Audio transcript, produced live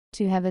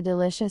To have a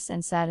delicious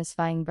and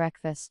satisfying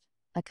breakfast,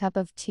 a cup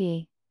of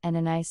tea and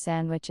a nice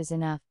sandwich is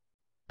enough.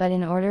 But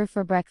in order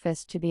for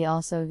breakfast to be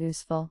also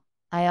useful,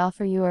 I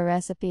offer you a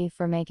recipe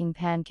for making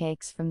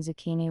pancakes from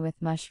zucchini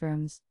with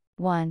mushrooms.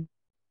 1.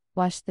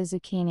 Wash the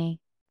zucchini.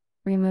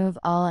 Remove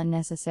all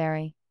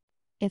unnecessary.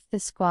 If the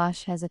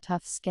squash has a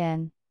tough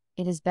skin,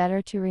 it is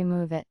better to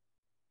remove it.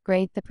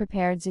 Grate the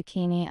prepared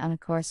zucchini on a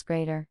coarse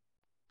grater.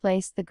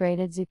 Place the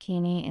grated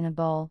zucchini in a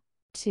bowl.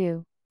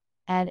 2.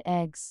 Add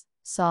eggs,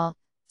 salt,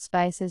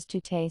 spices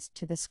to taste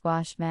to the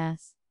squash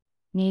mass.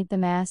 Knead the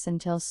mass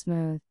until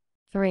smooth.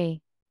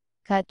 3.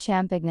 Cut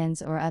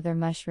champignons or other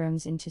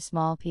mushrooms into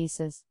small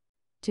pieces.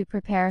 To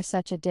prepare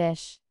such a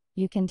dish,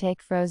 you can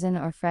take frozen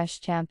or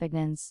fresh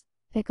champignons,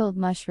 pickled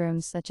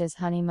mushrooms such as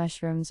honey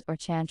mushrooms or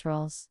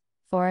chanterelles,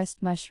 forest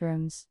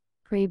mushrooms,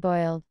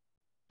 pre-boiled.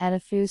 Add a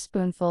few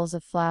spoonfuls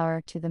of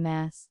flour to the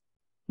mass.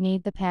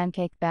 Knead the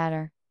pancake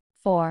batter.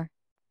 4.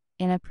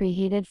 In a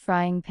preheated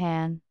frying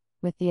pan,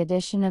 with the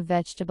addition of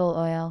vegetable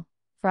oil,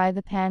 fry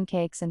the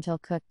pancakes until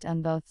cooked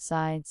on both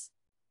sides.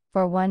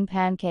 For one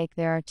pancake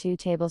there are 2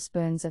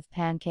 tablespoons of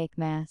pancake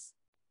mass.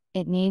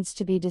 It needs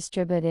to be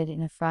distributed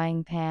in a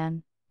frying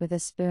pan, with a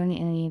spoon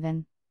in an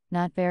even,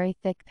 not very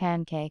thick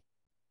pancake.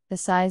 The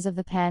size of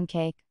the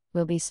pancake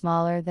will be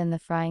smaller than the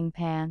frying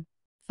pan.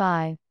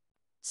 5.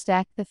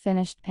 Stack the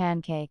finished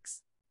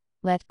pancakes.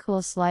 Let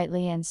cool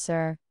slightly and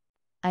serve.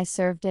 I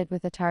served it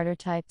with a tartar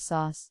type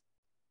sauce.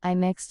 I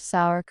mixed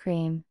sour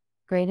cream,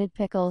 grated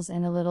pickles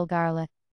and a little garlic.